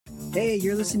Hey,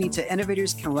 you're listening to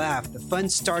Innovators Can Laugh, the fun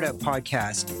startup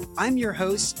podcast. I'm your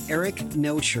host, Eric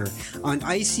Melcher. On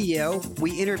ICL,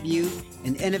 we interview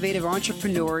an innovative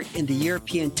entrepreneur in the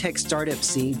European tech startup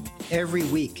scene every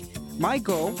week. My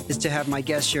goal is to have my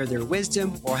guests share their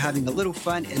wisdom while having a little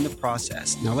fun in the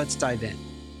process. Now let's dive in.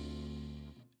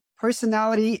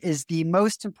 Personality is the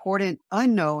most important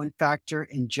unknown factor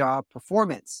in job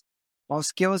performance. While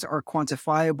skills are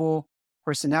quantifiable,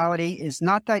 personality is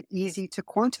not that easy to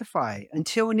quantify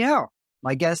until now.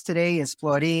 My guest today is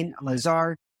Freya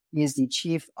Sense. He is the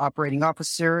Chief Operating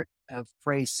Officer of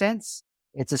Freya Sense.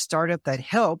 It's a startup that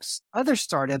helps other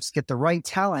startups get the right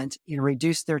talent and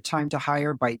reduce their time to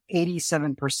hire by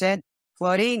 87%.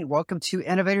 Freya, welcome to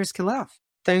Innovators Can Laugh.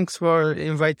 Thanks for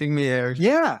inviting me here.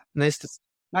 Yeah. Nice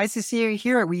to see you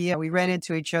here. We ran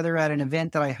into each other at an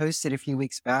event that I hosted a few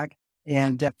weeks back.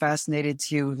 And fascinated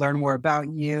to learn more about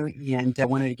you and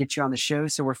wanted to get you on the show.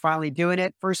 So we're finally doing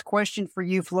it. First question for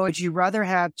you, Flo. Would you rather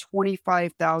have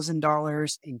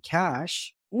 $25,000 in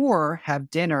cash or have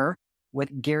dinner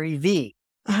with Gary Vee?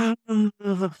 This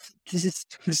is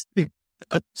interesting.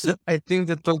 I think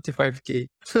the 25K.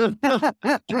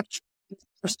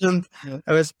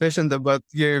 I was patient about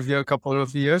Gary Vee a couple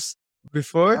of years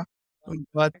before,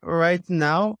 but right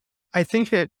now, I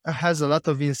think it has a lot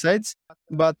of insights,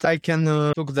 but I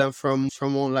can took them from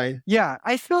online. Yeah,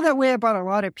 I feel that way about a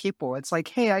lot of people. It's like,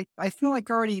 hey, I feel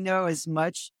like I already know as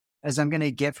much as I'm going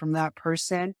to get from that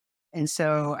person. And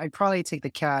so I'd probably take the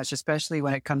cash, especially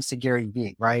when it comes to Gary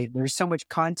Vee, right? There's so much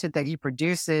content that he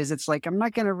produces. It's like, I'm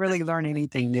not going to really learn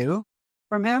anything new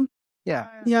from him. Yeah.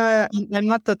 Yeah, I'm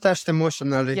not attached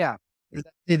emotionally. Yeah.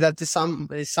 That is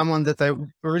someone that I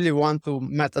really want to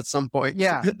meet at some point.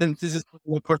 Yeah. And this is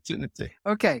an opportunity.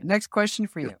 Okay. Next question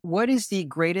for you. What is the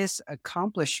greatest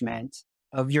accomplishment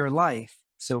of your life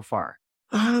so far?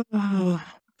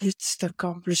 It's the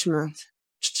accomplishment.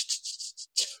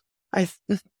 I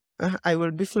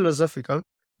will be philosophical,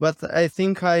 but I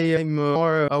think I am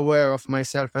more aware of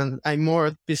myself and I'm more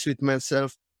at peace with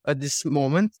myself at this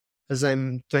moment. As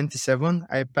I'm 27,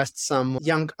 I passed some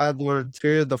young adult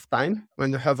period of time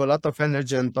when you have a lot of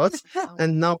energy and thoughts,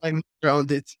 and now I'm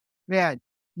grounded. Man,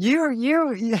 you're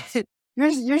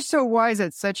so wise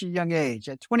at such a young age.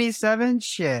 At 27,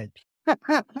 shit.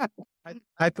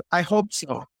 I hope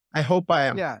so. I hope I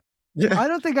am. Yeah. I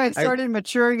don't think I started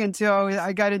maturing until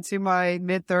I got into my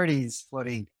mid-30s,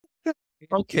 floating.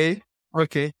 Okay.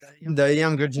 The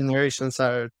younger generations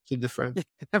are too different.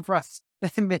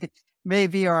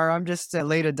 Maybe, or I'm just a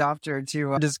late adopter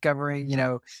to discovering,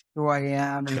 who I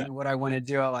am and what I want to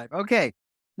do in life. Okay.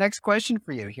 Next question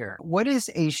for you here. What is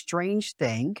a strange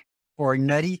thing or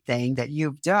nutty thing that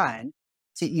you've done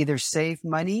to either save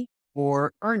money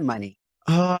or earn money?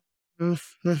 In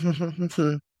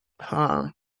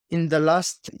the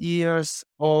last years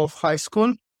of high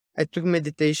school, I took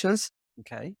meditations.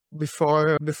 Okay.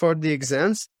 Before the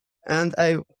exams, and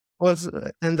I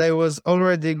was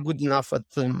already good enough at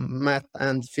math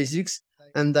and physics,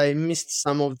 and I missed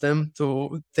some of them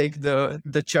to take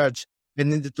the charge I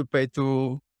needed to pay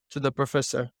to the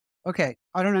professor. Okay,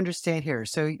 I don't understand here.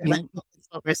 So,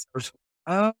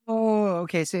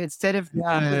 okay. So instead of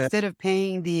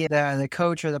paying the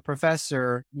coach or the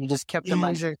professor, you just kept the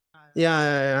money.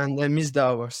 Yeah, and I missed the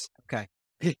hours. Okay.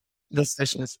 The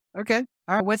sessions. Okay.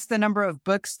 All right. What's the number of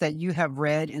books that you have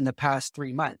read in the past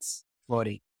 3 months,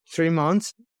 Lodi? 3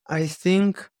 months? I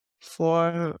think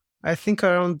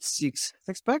around 6.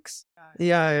 6 books?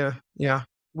 Yeah.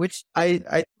 Which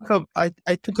I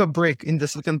took a break in the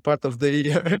second part of the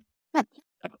year.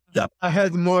 I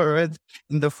had more read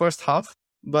in the first half,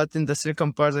 but in the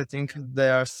second part, I think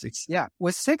there are 6. Yeah.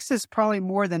 Well, 6 is probably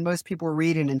more than most people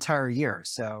read an entire year.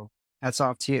 So that's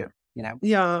off to you.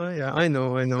 Yeah, I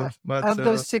know. But of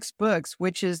those 6 books,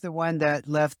 which is the one that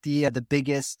left the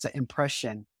biggest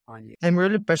impression on you? I'm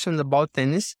really passionate about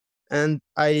tennis, and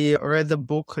I read a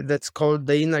book that's called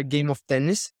The Inner Game of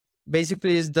Tennis.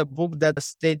 Basically, it's the book that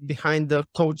stayed behind the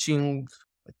coaching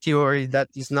theory that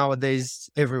is nowadays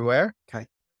everywhere. Okay.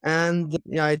 And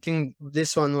yeah, I think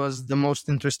this one was the most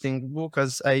interesting book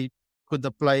as I could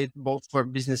apply it both for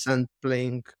business and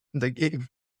playing the game.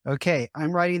 Okay,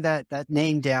 I'm writing that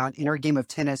name down, Inner Game of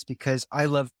Tennis, because I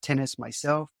love tennis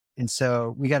myself. And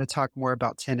so we got to talk more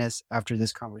about tennis after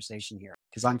this conversation here,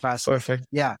 because I'm fascinated. Perfect.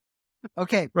 Yeah.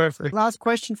 Okay. Perfect. Last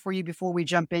question for you before we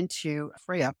jump into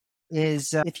Freya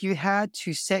is if you had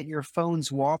to set your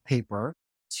phone's wallpaper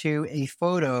to a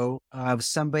photo of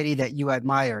somebody that you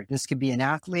admire, this could be an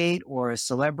athlete or a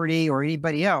celebrity or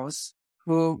anybody else,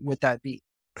 who would that be?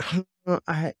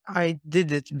 I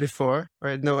did it before.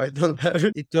 Right now, I don't have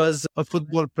it. It was a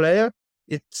football player.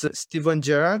 It's Steven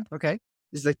Gerrard. Okay.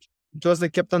 It was the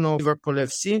captain of Liverpool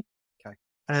FC. Okay.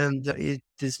 And it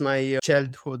is my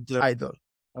childhood idol.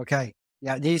 Okay.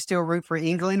 Yeah. Do you still root for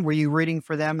England? Were you rooting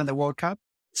for them in the World Cup?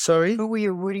 Sorry? Who were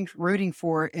you rooting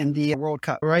for in the World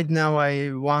Cup? Right now,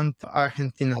 I want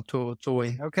Argentina to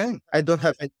win. Okay. I don't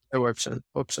have any other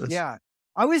options. Yeah.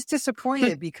 I was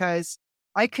disappointed because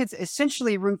I could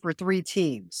essentially root for three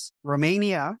teams.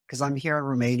 Romania, because I'm here in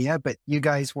Romania, but you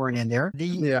guys weren't in there.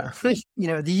 Yeah.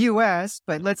 The US,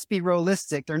 but let's be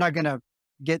realistic. They're not going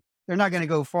to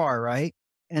go far, right?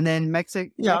 And then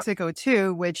Mexico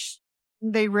too, which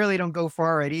they really don't go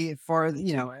far at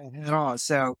all.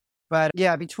 So, but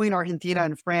yeah, between Argentina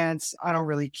and France, I don't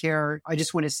really care. I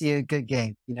just want to see a good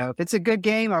game. If it's a good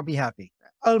game, I'll be happy.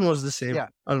 Almost the same. Yeah.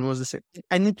 Almost the same.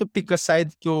 I need to pick a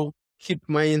side to keep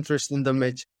my interest in the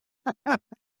match. All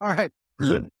right.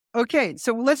 Okay.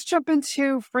 So let's jump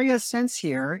into Freya Sense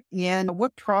here. And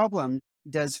what problem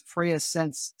does Freya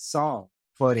Sense solve?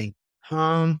 Floating.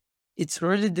 It's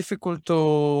really difficult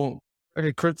to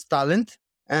recruit talent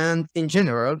and in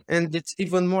general, and it's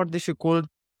even more difficult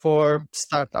for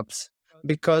startups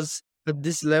because at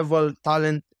this level,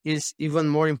 talent is even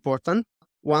more important.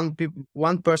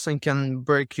 One person can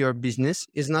break your business.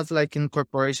 It's not like in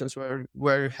corporations where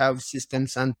you have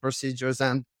systems and procedures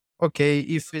and okay,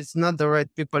 if it's not the right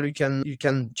people, you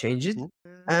can change it.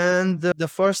 And the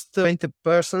first 20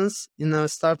 persons in a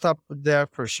startup, they are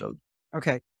crucial.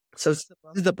 Okay. So this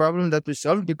is the problem that we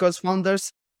solve because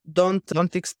founders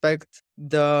don't expect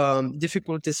the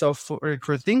difficulties of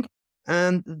recruiting,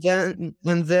 and then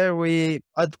there we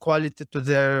add quality to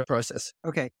their process.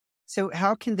 Okay. So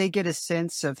how can they get a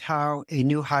sense of how a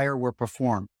new hire will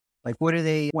perform? Like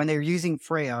when they're using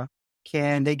Freya,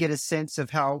 can they get a sense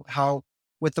of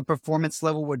what the performance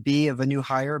level would be of a new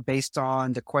hire based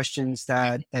on the questions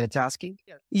that it's asking?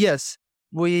 Yes,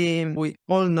 we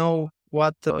all know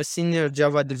what a senior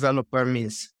Java developer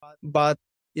means, but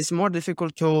it's more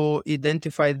difficult to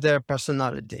identify their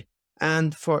personality.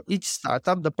 And for each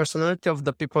startup, the personality of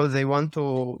the people they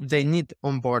need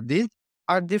onboarded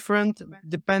are different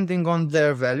depending on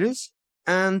their values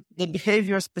and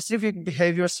the specific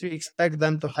behaviors we expect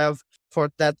them to have for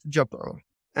that job role.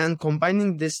 And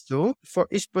combining these two, for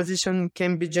each position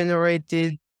can be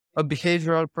generated a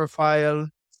behavioral profile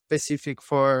specific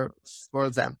for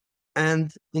them.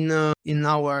 And in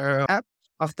our app,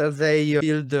 after they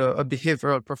build a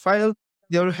behavioral profile,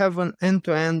 they will have an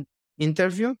end-to-end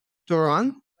interview to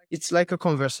run. It's like a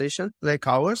conversation, like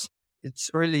ours. It's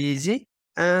really easy.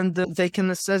 And they can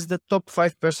assess the top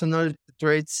 5 personality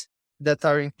traits that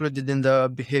are included in the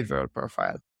behavioral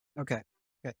profile. Okay.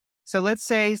 So let's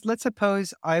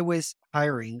suppose I was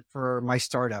hiring for my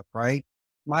startup, right?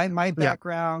 My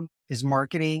background is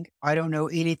marketing. I don't know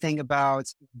anything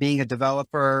about being a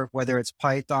developer, whether it's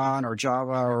Python or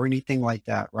Java or anything like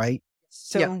that, right?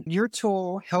 So your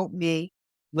tool helped me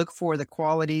look for the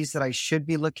qualities that I should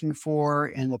be looking for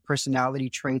and the personality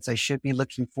traits I should be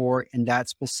looking for in that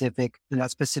specific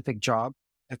job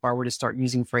if I were to start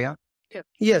using Freya?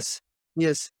 Yes.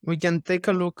 We can take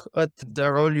a look at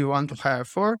the role you want to hire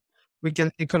for. We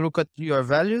can take a look at your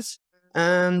values,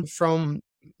 and from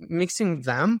mixing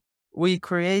them, we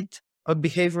create a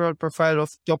behavioral profile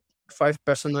of top 5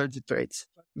 personality traits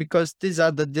because these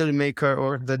are the deal maker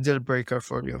or the deal breaker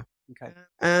for you. Okay.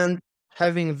 And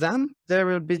having them, there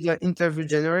will be the interview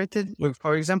generated. Like,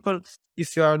 for example,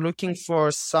 if you are looking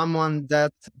for someone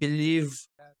that believes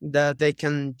that they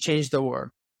can change the world,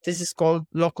 this is called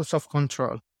locus of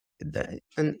control.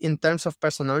 And in terms of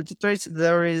personality traits,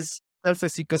 there is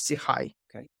self-efficacy high.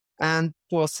 Okay. And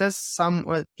to assess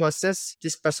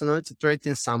this personality trait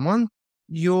in someone,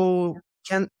 you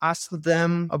can ask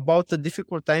them about the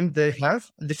difficult time they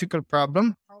have, a difficult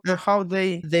problem, and how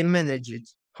they manage it,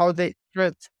 how they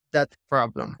treat that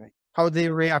problem, how they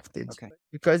reacted. Okay.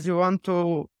 Because you want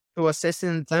to assess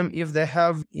in them if they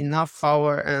have enough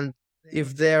power and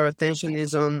if their attention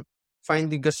is on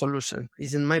finding a solution.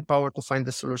 It's in my power to find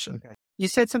a solution. Okay. You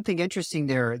said something interesting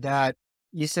there that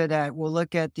you said that we'll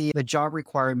look at the job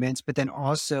requirements, but then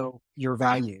also your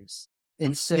values.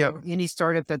 And so any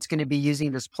startup that's going to be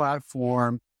using this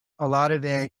platform, a lot of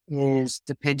it is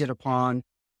dependent upon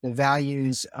the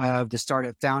values of the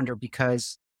startup founder,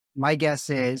 because my guess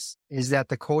is that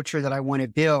the culture that I want to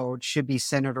build should be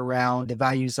centered around the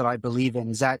values that I believe in.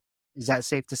 Is that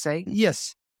safe to say?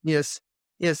 Yes.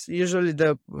 Usually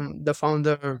the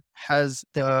founder has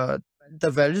the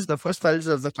values, the first values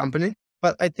of the company.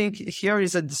 But I think here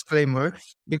is a disclaimer,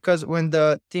 because when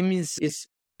the team is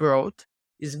broad,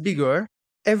 is bigger,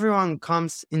 everyone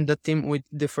comes in the team with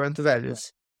different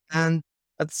values. And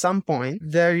at some point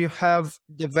there you have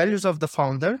the values of the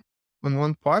founder on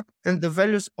one part and the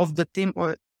values of the team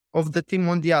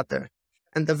on the other.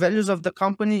 And the values of the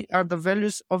company are the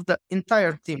values of the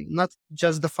entire team, not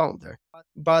just the founder.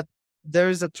 But there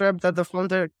is a trap that the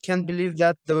founder can believe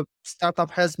that the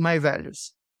startup has my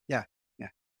values. Yeah.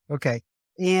 Yeah. Okay.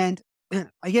 And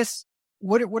I guess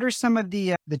what are some of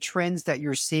the trends that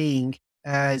you're seeing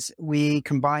as we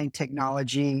combine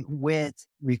technology with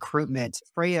recruitment?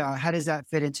 Freya, how does that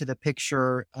fit into the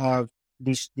picture of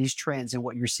these trends and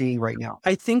what you're seeing right now?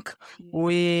 I think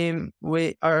we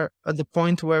are at the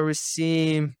point where we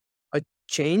see a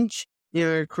change in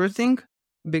recruiting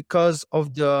because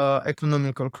of the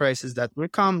economical crisis that will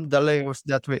come, the layoffs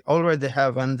that we already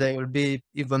have, and they will be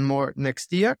even more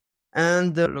next year.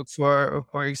 And look,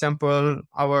 for example,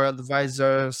 our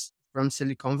advisors from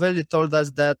Silicon Valley told us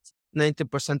that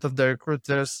 90% of the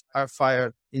recruiters are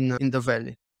fired in the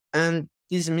Valley. And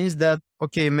this means that,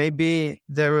 okay, maybe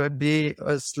there will be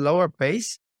a slower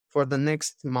pace for the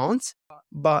next months,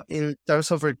 but in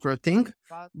terms of recruiting,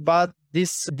 but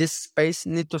this space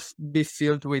need to be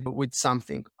filled with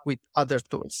something, with other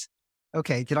tools.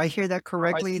 Okay. Did I hear that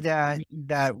correctly? That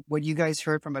what you guys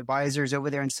heard from advisors over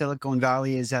there in Silicon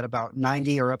Valley is that about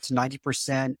 90 or up to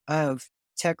 90% of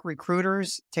tech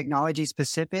recruiters, technology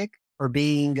specific, are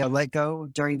being let go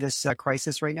during this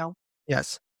crisis right now?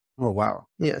 Yes. Oh, wow.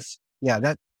 Yes. Yeah,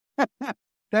 that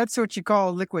that's what you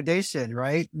call liquidation,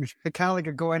 right? Kind of like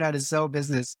a going out of sell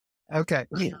business. Okay.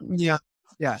 Yeah.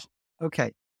 Yeah.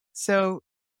 Okay. So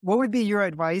what would be your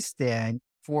advice then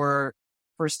for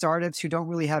startups who don't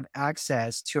really have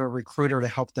access to a recruiter to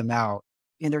help them out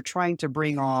and they're trying to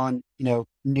bring on, new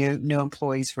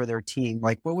employees for their team?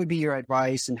 Like what would be your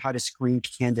advice on how to screen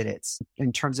candidates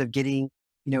in terms of getting,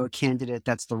 a candidate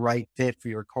that's the right fit for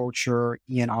your culture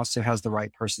and also has the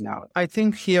right personality? I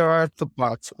think here are two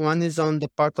parts. One is on the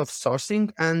part of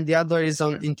sourcing and the other is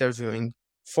on interviewing.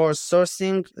 For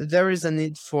sourcing, there is a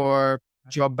need for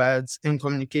job ads and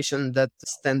communication that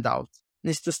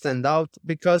needs to stand out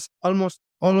because almost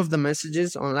all of the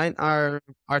messages online are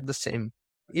the same.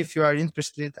 If you are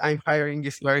interested, I'm hiring.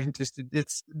 If you are interested,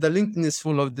 the LinkedIn is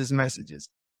full of these messages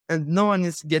and no one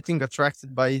is getting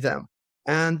attracted by them.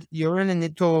 And you really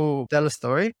need to tell a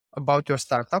story about your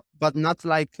startup, but not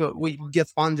like we get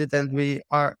funded and we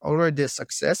are already a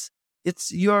success.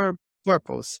 It's your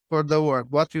purpose for the work,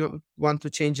 what you want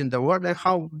to change in the world and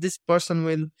how this person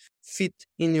will fit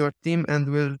in your team and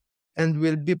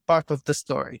will be part of the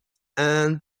story.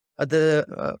 And on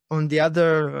the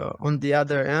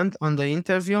other end, on the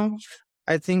interview,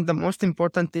 I think the most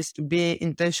important is to be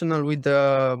intentional with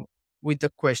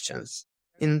the questions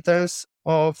in terms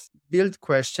of build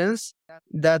questions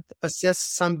that assess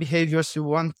some behaviors you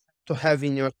want to have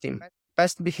in your team.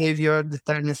 Past behavior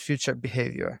determines future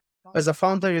behavior. As a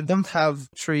founder, you don't have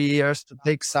 3 years to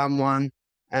take someone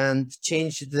and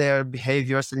change their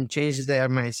behaviors and change their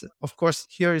mindset. Of course,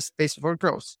 here is space for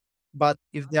growth. But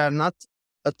if they are not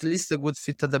at least a good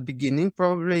fit at the beginning,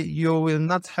 probably you will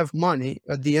not have money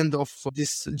at the end of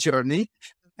this journey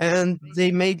and they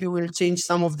maybe will change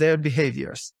some of their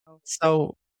behaviors.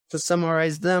 So to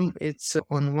summarize them, it's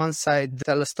on one side,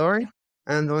 tell a story,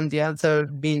 and on the other,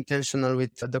 be intentional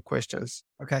with the questions.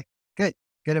 Okay, good.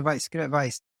 Good advice. Good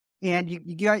advice. And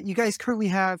you guys currently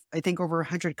have, I think, over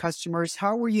 100 customers.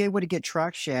 How were you able to get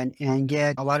traction and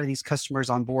get a lot of these customers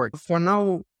on board? For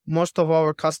now, most of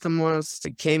our customers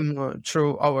came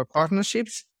through our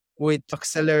partnerships with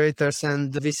accelerators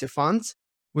and VC funds.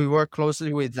 We work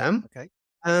closely with them. Okay.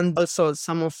 And also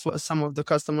some of the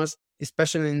customers,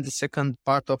 especially in the second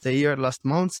part of the year, last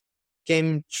month,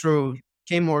 came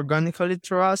organically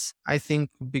through us, I think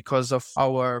because of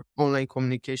our online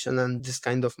communication and this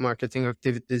kind of marketing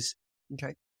activities.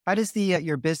 Okay. How does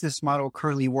your business model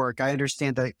currently work? I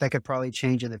understand that that could probably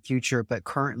change in the future, but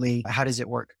currently, how does it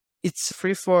work? It's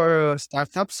free for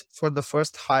startups for the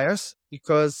first hires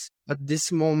because at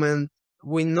this moment,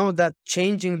 we know that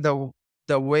changing the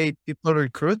way people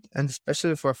recruit, and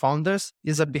especially for founders,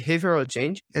 is a behavioral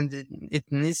change and it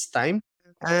needs time.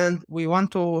 And we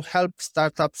want to help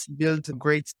startups build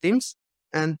great teams.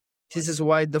 And this is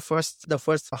why the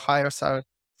first hires are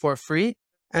for free.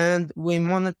 And we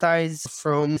monetize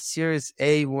from Series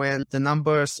A when the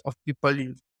numbers of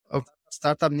people of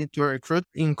startup need to recruit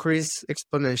increase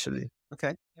exponentially.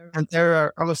 Okay. And there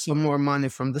are also more money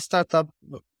from the startup,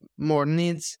 more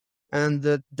needs. And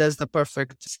that's the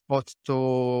perfect spot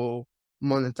to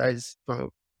monetize from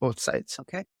both sides.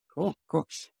 Okay. Cool.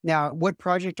 Now, what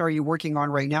project are you working on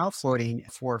right now floating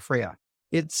for Freya?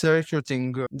 It's the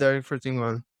recruiting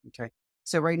one. Okay.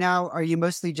 So right now, are you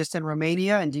mostly just in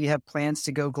Romania and do you have plans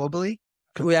to go globally?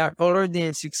 We are already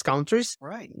in 6 countries.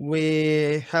 Right.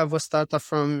 We have a startup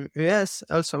from US.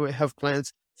 Also, we have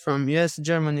clients from US,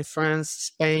 Germany, France,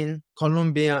 Spain,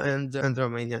 Colombia, and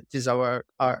Romania. These are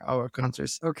our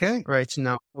countries Okay. right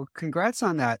now. Well, congrats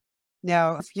on that.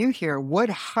 Now, if you hear, what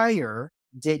hire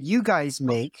did you guys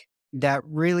make that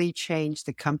really changed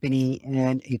the company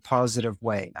in a positive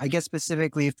way? I guess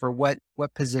specifically for what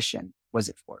position was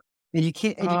it for? And you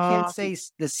can't say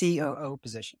the COO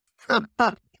position. I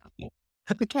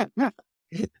can't.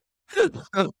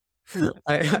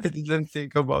 I didn't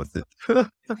think about it.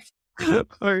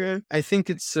 Okay. I think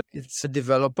it's a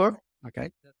developer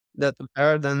Okay. that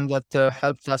prepared and that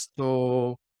helped us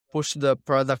to push the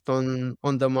product on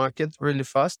the market really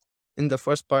fast in the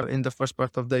first part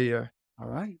of the year. All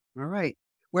right. All right.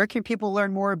 Where can people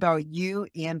learn more about you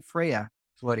and Freya,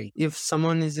 Flori? If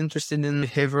someone is interested in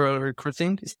behavioral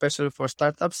recruiting, especially for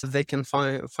startups, they can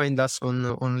find us on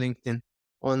LinkedIn,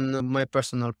 on my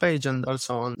personal page, and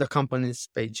also on the company's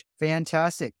page.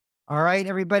 Fantastic. All right,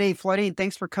 everybody. Flori,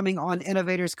 thanks for coming on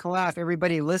Innovators Can Laugh.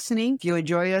 Everybody listening, if you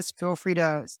enjoy us, feel free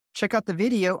to check out the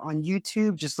video on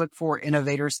YouTube. Just look for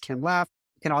Innovators Can Laugh.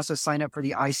 You can also sign up for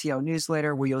the ICL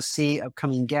newsletter where you'll see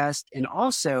upcoming guests and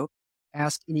also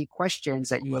ask any questions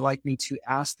that you would like me to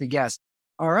ask the guests.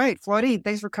 All right, Flori,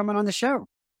 thanks for coming on the show.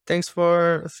 Thanks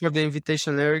for the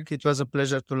invitation, Eric. It was a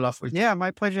pleasure to laugh with you. Yeah,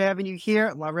 my pleasure having you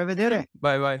here. La rivedere.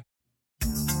 Bye-bye.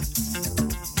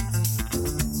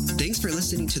 Thanks for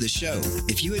listening to the show.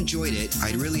 If you enjoyed it,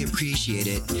 I'd really appreciate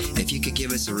it if you could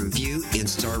give us a review and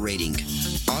star rating.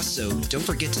 Also, don't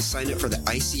forget to sign up for the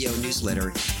ICO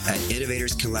newsletter at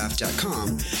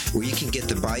innovatorscanlaugh.com, where you can get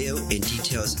the bio and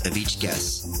details of each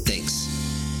guest. Thanks.